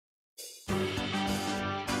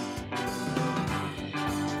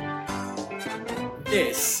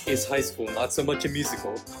This is High School Not So Much a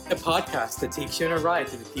Musical, a podcast that takes you on a ride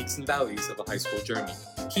through the peaks and valleys of a high school journey.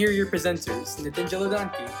 Here are your presenters, Nitin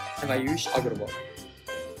Jaladanki and Ayush Agarwal.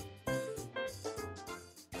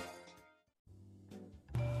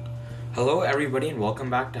 Hello everybody and welcome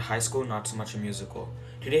back to High School Not So Much a Musical.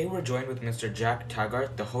 Today we're joined with Mr. Jack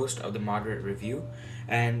Taggart, the host of the Moderate Review,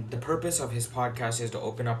 and the purpose of his podcast is to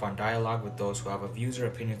open up on dialogue with those who have views or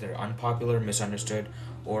opinions that are unpopular, misunderstood,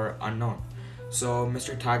 or unknown. So,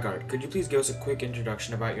 Mr. Taggart, could you please give us a quick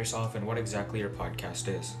introduction about yourself and what exactly your podcast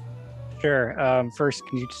is? Sure. First,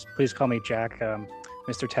 can you just please call me Jack?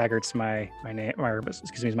 Mr. Taggart's my name, or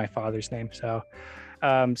is my father's name. So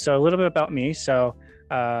a little bit about me. So,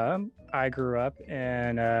 I grew up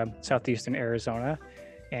in southeastern Arizona,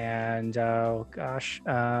 and I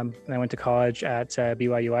went to college at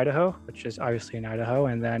BYU Idaho, which is obviously in Idaho,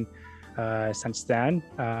 and then since then,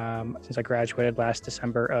 since I graduated last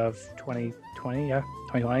December of 2020,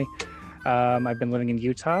 I've been living in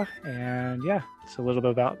Utah, and it's a little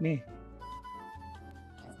bit about me.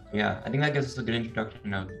 Yeah, I think that gives us a good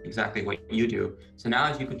introduction of exactly what you do. So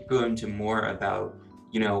now if you could go into more about,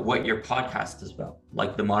 what your podcast is about,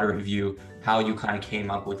 like the Moderate Review, how you kind of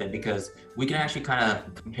came up with it, because we can actually kind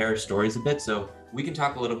of compare stories a bit. So we can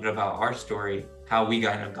talk a little bit about our story, how we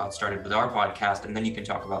kind of got started with our podcast, and then you can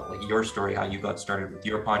talk about like your story, how you got started with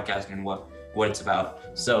your podcast and what it's about.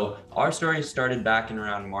 So our story started back in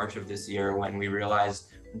around March of this year when we realized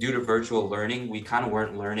due to virtual learning, we kind of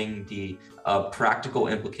weren't learning the practical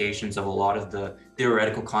implications of a lot of the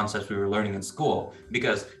theoretical concepts we were learning in school,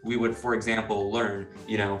 because we would, for example, learn,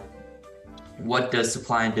 what does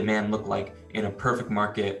supply and demand look like in a perfect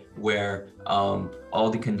market where all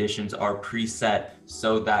the conditions are preset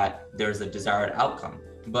so that there's a desired outcome.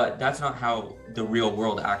 But that's not how the real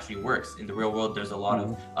world actually works. In the real world, there's a lot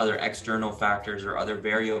of other external factors or other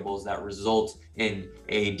variables that result in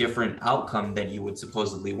a different outcome than you would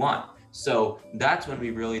supposedly want. So that's when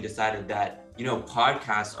we really decided that,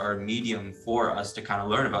 podcasts are a medium for us to kind of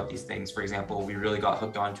learn about these things. For example, we really got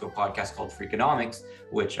hooked onto a podcast called Freakonomics,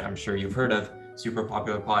 which I'm sure you've heard of, super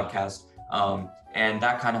popular podcast. And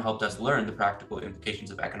that kind of helped us learn the practical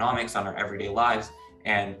implications of economics on our everyday lives.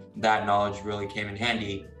 And that knowledge really came in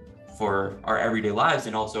handy for our everyday lives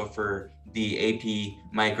and also for the AP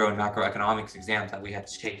micro and macroeconomics exams that we had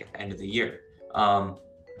to take at the end of the year.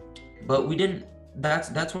 But we didn't,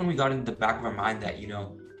 that's when we got into the back of our mind that,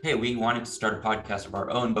 hey, we wanted to start a podcast of our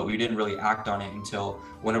own, but we didn't really act on it until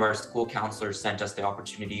one of our school counselors sent us the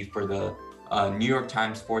opportunity for the New York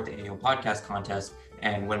Times 4th annual podcast contest.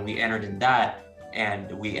 And when we entered in that,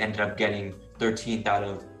 and we ended up getting 13th out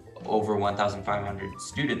of over 1,500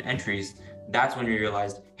 student entries, that's when we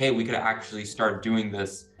realized, hey, we could actually start doing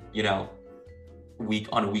this,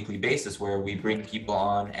 on a weekly basis, where we bring people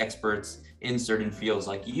on, experts in certain fields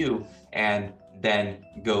like you, and then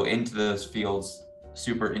go into those fields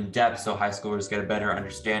super in depth so high schoolers get a better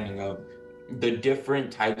understanding of the different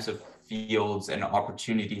types of fields and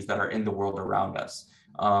opportunities that are in the world around us.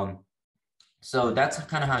 So that's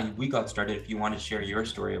kind of how we got started. If you want to share your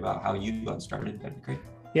story about how you got started, that'd be great.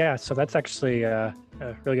 Yeah, so that's actually a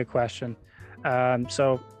really good question.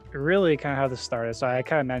 So really kind of how this started. So I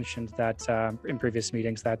kind of mentioned that in previous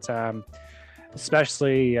meetings that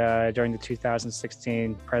especially during the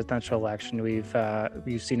 2016 presidential election,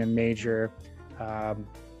 we've seen a major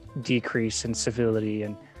decrease in civility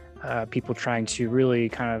and people trying to really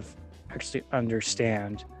kind of actually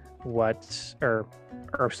understand a lack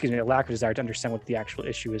of desire to understand what the actual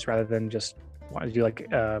issue is, rather than just wanting to do like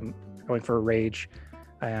going for a rage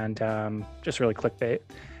and just really clickbait.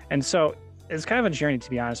 And so it's kind of a journey, to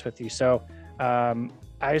be honest with you. So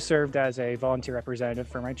I served as a volunteer representative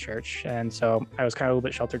for my church, and so I was kind of a little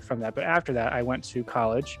bit sheltered from that. But after that, I went to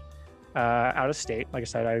college out of state. Like I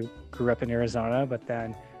said, I grew up in Arizona, but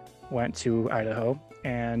then went to Idaho.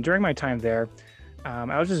 And during my time there,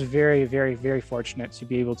 I was just very, very, very fortunate to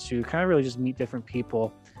be able to kind of really just meet different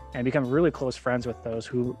people and become really close friends with those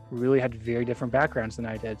who really had very different backgrounds than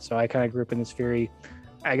I did. So I kind of grew up in this very,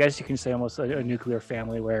 I guess you can say almost a nuclear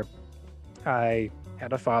family, where I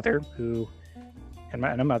had a father who and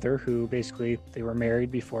a mother who basically they were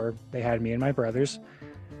married before they had me and my brothers.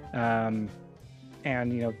 And,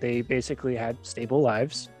 they basically had stable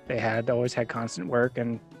lives. They always had constant work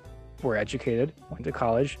and were educated, went to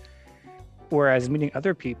college. Whereas meeting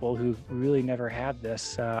other people who really never had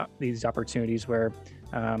these opportunities, where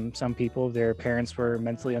some people, their parents were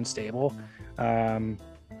mentally unstable.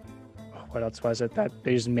 What else was it? That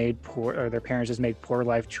they just made their parents just made poor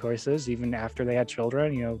life choices even after they had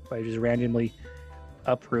children, by just randomly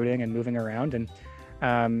uprooting and moving around. And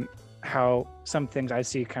how some things I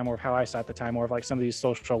see kind of more of how I saw at the time, more of like some of these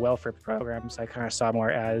social welfare programs I kind of saw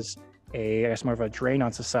more as I guess more of a drain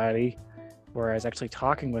on society, whereas actually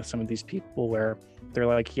talking with some of these people where they're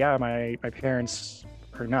like, yeah, my parents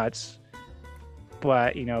are nuts,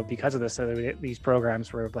 but because of this, these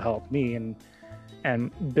programs were able to help me, and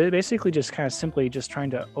basically just kind of simply just trying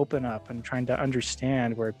to open up and trying to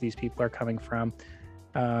understand where these people are coming from.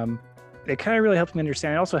 It kind of really helped me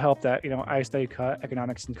understand. It also helped that I studied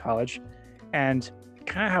economics in college, and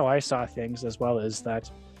kind of how I saw things as well is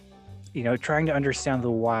that trying to understand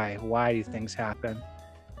the why do things happen.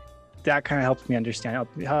 That kind of helped me understand.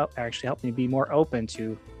 Actually helped me be more open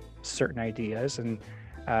to certain ideas. And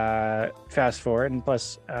fast forward, and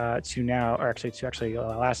plus to now, or actually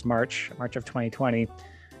last March of 2020,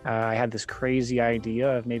 I had this crazy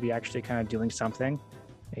idea of maybe actually kind of doing something,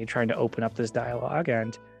 maybe trying to open up this dialogue.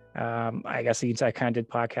 And I guess I kind of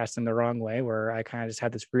did podcasting the wrong way, where I kind of just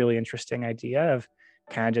had this really interesting idea of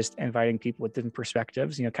kind of just inviting people with different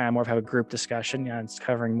perspectives, kind of more of have a group discussion, and it's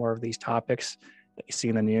covering more of these topics that you see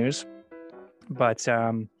in the news. But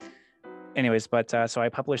so I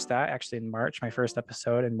published that actually in March, my first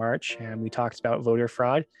episode in March, and we talked about voter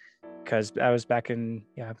fraud, because I was back in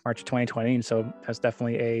March of 2020, and so that's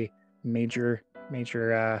definitely a major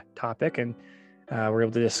topic, and we're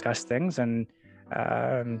able to discuss things, and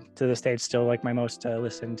to this day it's still like my most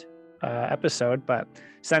listened episode. But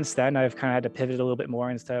since then I've kind of had to pivot a little bit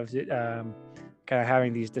more, instead of kind of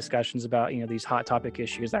having these discussions about these hot topic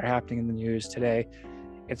issues that are happening in the news today.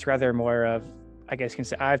 It's rather more of, I guess you can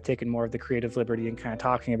say, I've taken more of the creative liberty in kind of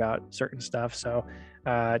talking about certain stuff. So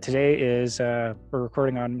today is we're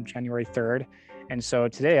recording on January 3rd, and so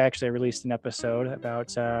today I actually released an episode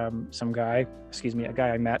about a guy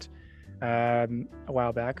I met a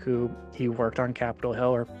while back, who he worked on Capitol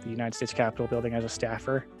Hill, or the United States Capitol building, as a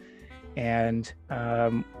staffer. And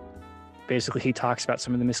basically he talks about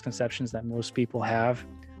some of the misconceptions that most people have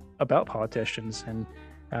about politicians, and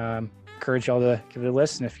encourage y'all to give it a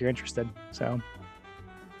listen if you're interested. So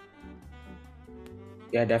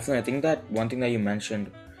yeah, definitely. I think that one thing that you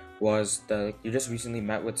mentioned was that you just recently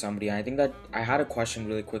met with somebody. And I think that I had a question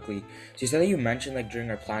really quickly. So you said that you mentioned during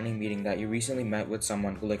our planning meeting that you recently met with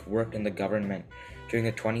someone who worked in the government during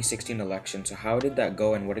the 2016 election. So how did that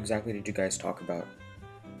go, and what exactly did you guys talk about?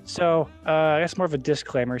 So I guess more of a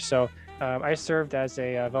disclaimer. So I served as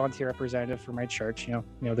a volunteer representative for my church,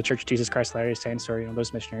 the Church of Jesus Christ of Latter-day Saints, or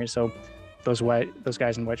those missionaries. So those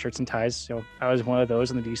guys in white shirts and ties. So I was one of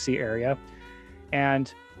those in the DC area,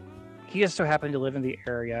 and he just so happened to live in the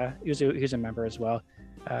area. He was a member as well.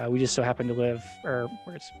 We just so happened to live, or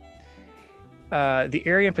where it's the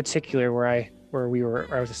area in particular where I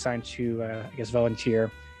was assigned to I guess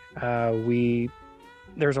volunteer.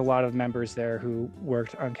 There's a lot of members there who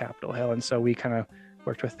worked on Capitol Hill, and so we kind of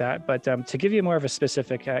worked with that. But to give you more of a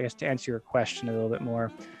specific, I guess, to answer your question a little bit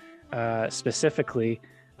more specifically,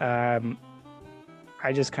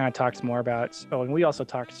 I just kind of talked more about, and we also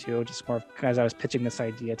talked to just more as I was pitching this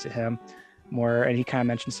idea to him more, and he kind of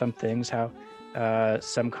mentioned some things, how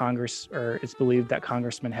some it's believed that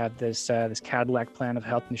congressmen had this Cadillac plan of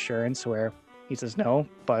health insurance, where he says, no,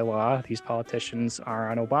 by law, these politicians are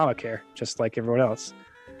on Obamacare, just like everyone else.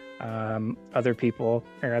 He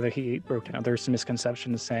broke down other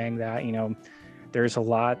misconceptions, saying that, there's a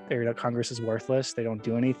lot there that Congress is worthless. They don't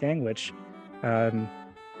do anything, which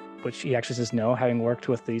he actually says, no, having worked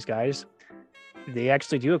with these guys, they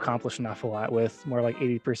actually do accomplish an awful lot with more like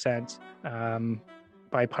 80%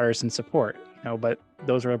 bipartisan support, but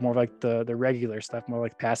those are more like the regular stuff, more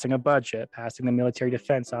like passing a budget, passing the military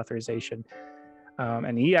defense authorization.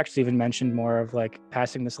 And he actually even mentioned more of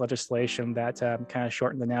passing this legislation that kind of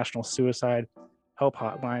shortened the National Suicide Help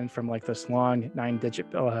Hotline from this long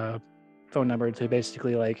 9-digit phone number to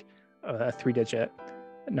basically a 3-digit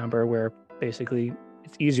number, where basically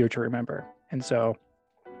it's easier to remember. And so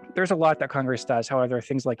there's a lot that Congress does. However, there are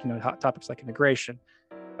things hot topics like immigration,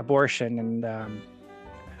 abortion, and I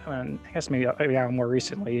guess maybe more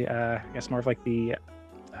recently, I guess more of the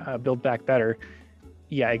Build Back Better.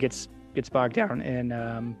 Yeah, it gets bogged down in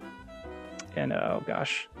it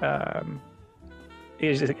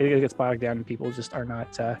gets bogged down, and people just are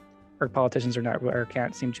not, or politicians are not, or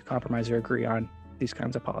can't seem to compromise or agree on these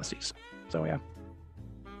kinds of policies. So yeah.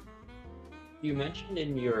 You mentioned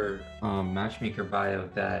in your Matchmaker bio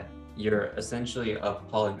that you're essentially a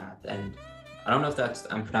polymath, and I don't know if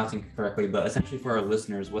I'm pronouncing it correctly, but essentially for our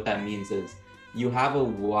listeners, what that means is you have a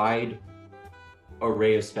wide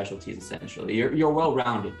array of specialties. Essentially, you're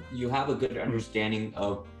well-rounded. You have a good understanding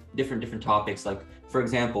of different topics. Like, for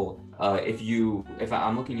example, if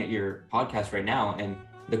I'm looking at your podcast right now, and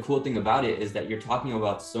the cool thing about it is that you're talking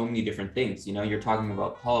about so many different things. You know, you're talking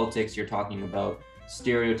about politics, you're talking about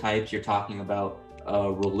stereotypes, you're talking about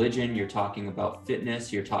religion, you're talking about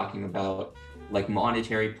fitness, you're talking about like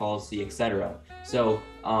monetary policy, etc. So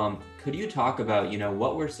could you talk about, you know,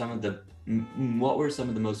 what were some of the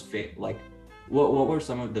most what were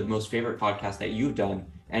some of the most favorite podcasts that you've done,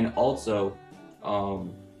 and also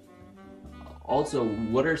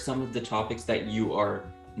what are some of the topics that you are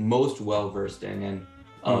most well versed in? And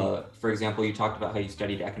for example, you talked about how you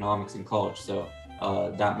studied economics in college, so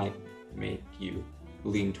that might make you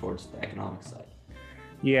lean towards the economic side.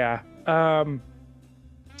 Yeah.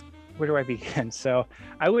 Where do I begin? So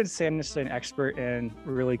I would say I'm just an expert in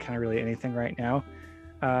really anything right now.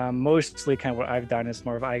 Mostly kind of what I've done is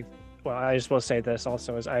more of I just will say this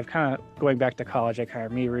also is I've kind of going back to college, I kind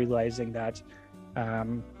of me realizing that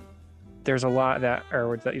there's a lot that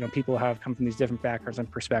you know, people have come from these different backgrounds and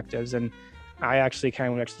perspectives, and I actually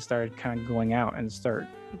started kind of going out and start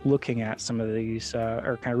looking at some of these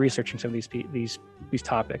or kind of researching some of these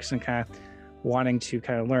topics and kind of wanting to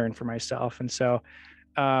kind of learn for myself. And so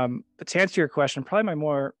but to answer your question, probably my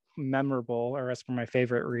more memorable, or as for my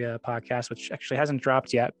favorite podcast, which actually hasn't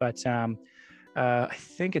dropped yet, but I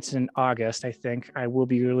think it's in August. I think I will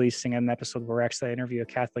be releasing an episode where actually I interview a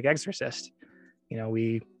Catholic exorcist. You know,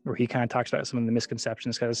 where he kind of talks about some of the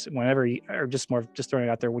misconceptions, because whenever or just throwing it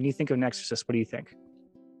out there, when you think of an exorcist, what do you think?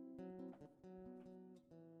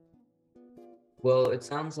 Well, it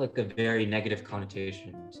sounds like a very negative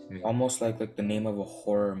connotation to me. Almost like the name of a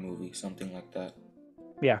horror movie, something like that.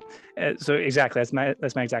 Yeah. So exactly, that's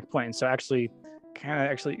my exact point. And so actually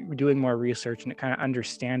doing more research and kind of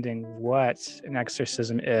understanding what an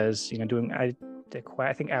exorcism is, you know, I did quite,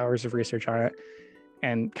 I think, hours of research on it,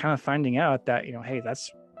 and kind of finding out that, you know, hey, that's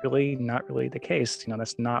really not really the case. You know,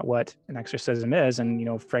 that's not what an exorcism is. And, you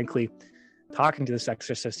know, frankly, talking to this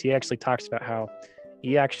exorcist, he actually talks about how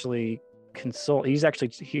he actually in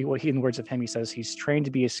the words of him, he says he's trained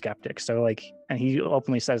to be a skeptic. So like, and he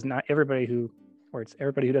openly says, not everybody who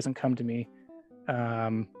doesn't come to me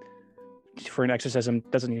for an exorcism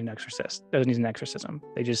doesn't need an exorcism.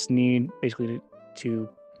 They just need basically to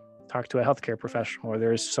talk to a healthcare professional, or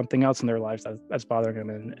there's something else in their lives that's bothering them,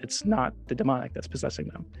 and it's not the demonic that's possessing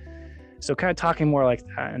them. So kind of talking more like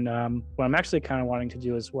that. And what I'm actually kind of wanting to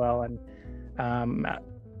do as well, and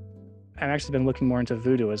I've actually been looking more into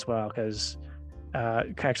voodoo as well, because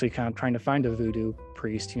actually kind of trying to find a voodoo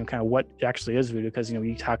priest, you know, kind of what actually is voodoo, because, you know,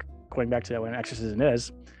 you talk going back to that, what an exorcism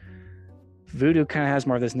is, voodoo kind of has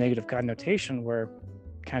more of this negative connotation, where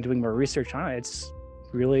kind of doing more research on it, it's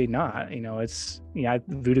really not, you know, it's, yeah,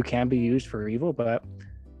 voodoo can be used for evil, but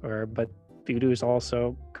voodoo is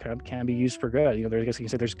also can be used for good. You know, I guess you can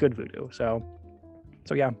say there's good voodoo. So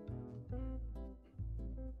yeah.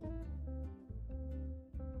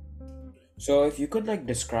 So if you could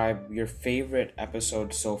describe your favorite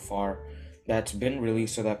episode so far that's been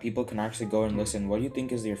released, so that people can actually go and listen, what do you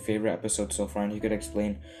think is your favorite episode so far? And you could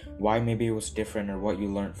explain why maybe it was different or what you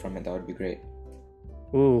learned from it. That would be great.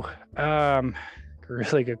 Ooh,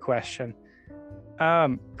 really good question.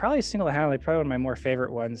 Probably single-handedly, probably one of my more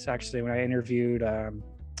favorite ones, actually, when I interviewed a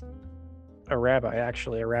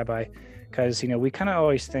rabbi, because, you know, we kind of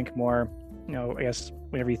always think more, you know, I guess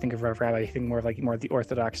whenever you think of a rabbi, you think more of the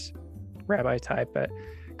Orthodox rabbi type, but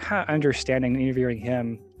kind of understanding and interviewing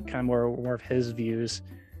him, kind of more of his views.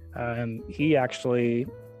 He actually,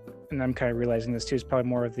 and I'm kind of realizing this too, is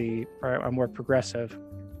probably a more progressive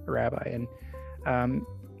rabbi. And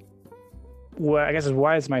what I guess is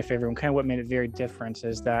why it's my favorite, and kind of what made it very different,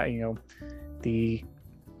 is that, you know,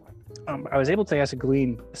 I was able to, I guess,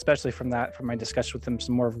 glean, especially from my discussion with him,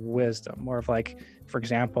 some more of wisdom, more of for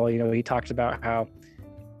example, you know, he talked about how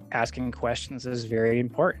asking questions is very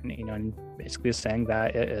important, you know, and basically saying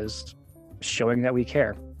that it is showing that we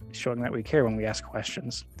care when we ask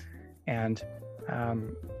questions. And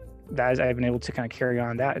that is, I've been able to kind of carry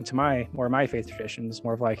on that into my faith traditions,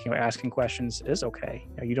 more of you know, asking questions is okay.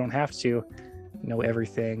 You know, you don't have to know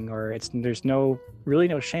everything, or there's really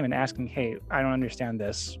no shame in asking, hey, I don't understand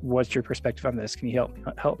this. What's your perspective on this? Can you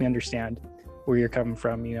help me understand where you're coming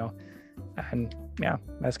from, you know? And yeah,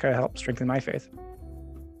 that's kind of helped strengthen my faith.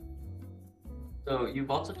 So you've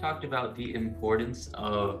also talked about the importance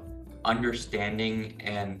of understanding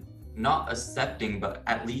and not accepting, but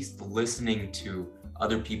at least listening to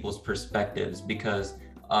other people's perspectives, because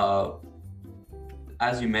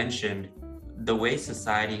as you mentioned, the way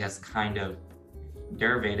society has kind of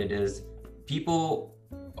derivated is people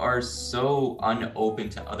are so unopen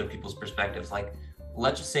to other people's perspectives.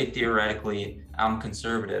 Let's just say theoretically, I'm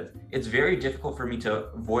conservative. It's very difficult for me to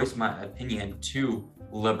voice my opinion to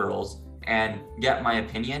liberals, and get my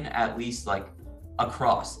opinion at least like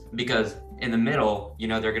across, because in the middle,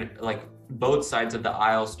 they're gonna like both sides of the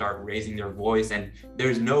aisle start raising their voice and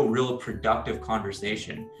there's no real productive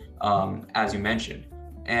conversation, as you mentioned.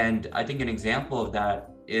 And I think an example of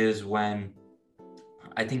that is when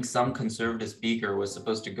I think some conservative speaker was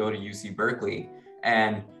supposed to go to UC Berkeley,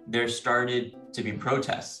 and there started to be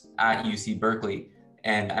protests at UC Berkeley.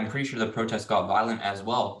 And I'm pretty sure the protests got violent as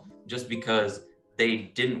well, just because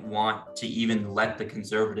they didn't want to even let the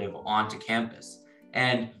conservative onto campus.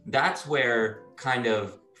 And that's where kind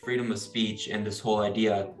of freedom of speech and this whole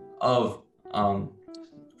idea of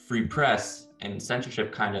free press and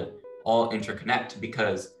censorship kind of all interconnect,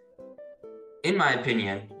 because in my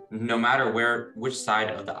opinion, no matter which side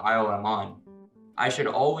of the aisle I'm on, I should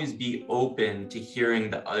always be open to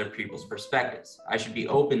hearing the other people's perspectives. I should be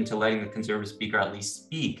open to letting the conservative speaker at least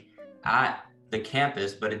speak at the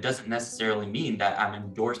campus, but it doesn't necessarily mean that I'm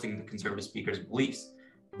endorsing the conservative speaker's beliefs,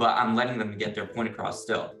 but I'm letting them get their point across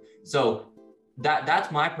still. So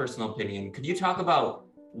that's my personal opinion. Could you talk about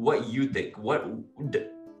what you think?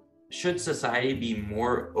 Should society be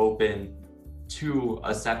more open to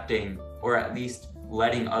accepting or at least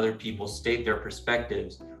letting other people state their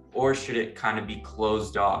perspectives, or should it kind of be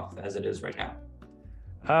closed off as it is right now?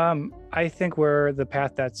 I think where the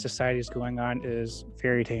path that society is going on is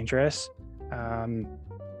very dangerous. And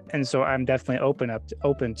so I'm definitely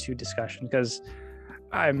open to discussion, because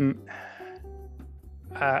I'm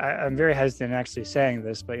very hesitant in actually saying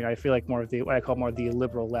this, but I feel like more of what I call more the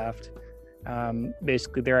liberal left.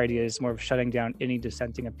 Basically, their idea is more of shutting down any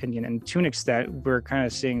dissenting opinion, and to an extent, we're kind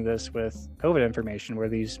of seeing this with COVID information, where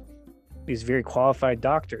these very qualified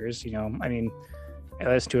doctors, I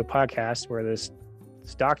listened to a podcast where this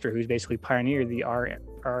doctor who's basically pioneered the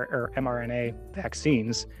mRNA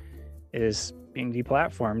vaccines is being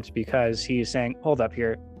deplatformed because he's saying, hold up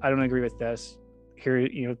here, I don't agree with this. Here,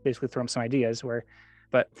 basically throw him some ideas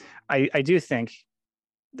but I do think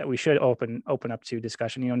that we should open up to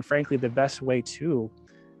discussion, and frankly, the best way to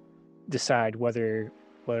decide whether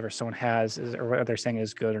whatever someone has or what they're saying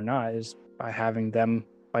is good or not is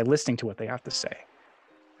by listening to what they have to say.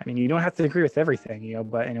 You don't have to agree with everything,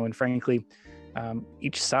 but and frankly,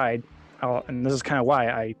 each side, and this is kind of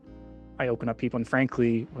why I open up people. And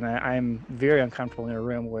frankly, when I'm very uncomfortable in a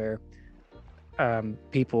room where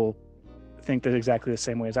people think that exactly the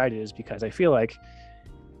same way as I do, is because I feel like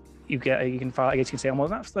you can follow, I guess you can say,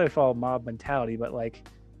 almost not necessarily follow mob mentality, but like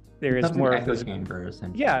there is more of this,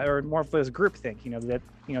 or more of this group think,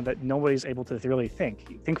 that nobody's able to really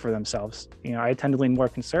think for themselves. I tend to lean more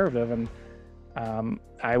conservative, and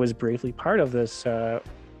I was briefly part of this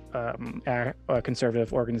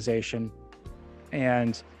conservative organization,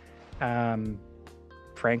 and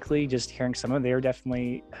frankly, just hearing some of them, they're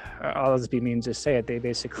definitely, I'll just be mean to say it, they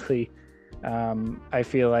basically, I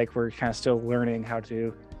feel like we're kind of still learning how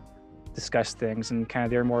to discuss things, and kind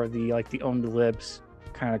of they're more of the own the libs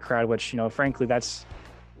kind of crowd, which frankly that's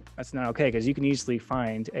not okay, because you can easily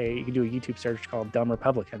find you can do a YouTube search called Dumb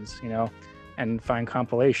Republicans, and find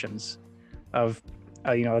compilations of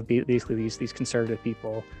basically these conservative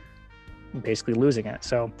people basically losing it.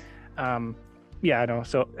 So yeah, I know.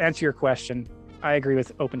 So answer your question, I agree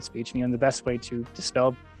with open speech, and the best way to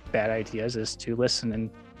dispel bad ideas is to listen and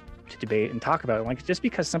to debate and talk about it. Like, just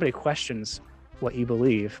because somebody questions what you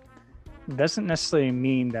believe doesn't necessarily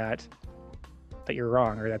mean that you're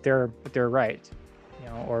wrong, or that they're right,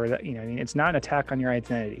 or that it's not an attack on your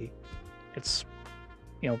identity. It's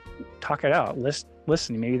talk it out,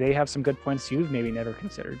 listen, maybe they have some good points you've maybe never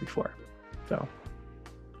considered before. So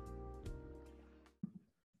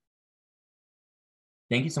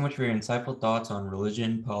thank you so much for your insightful thoughts on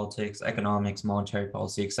religion, politics, economics, monetary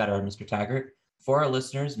policy, etc., Mr. Taggart. For our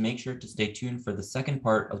listeners, make sure to stay tuned for the second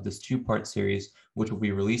part of this two-part series, which will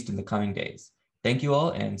be released in the coming days. Thank you all,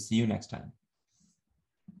 and see you next time.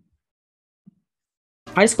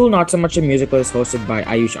 High School Not So Much a Musical is hosted by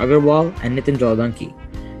Ayush Agarwal and Nitin Jaladanki.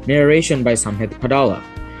 Narration by Samhit Padala.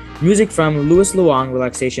 Music from Louis Luang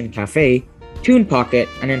Relaxation Cafe, Tune Pocket,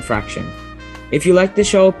 and Infraction. If you like the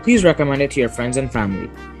show, please recommend it to your friends and family.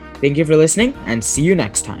 Thank you for listening, and see you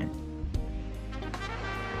next time.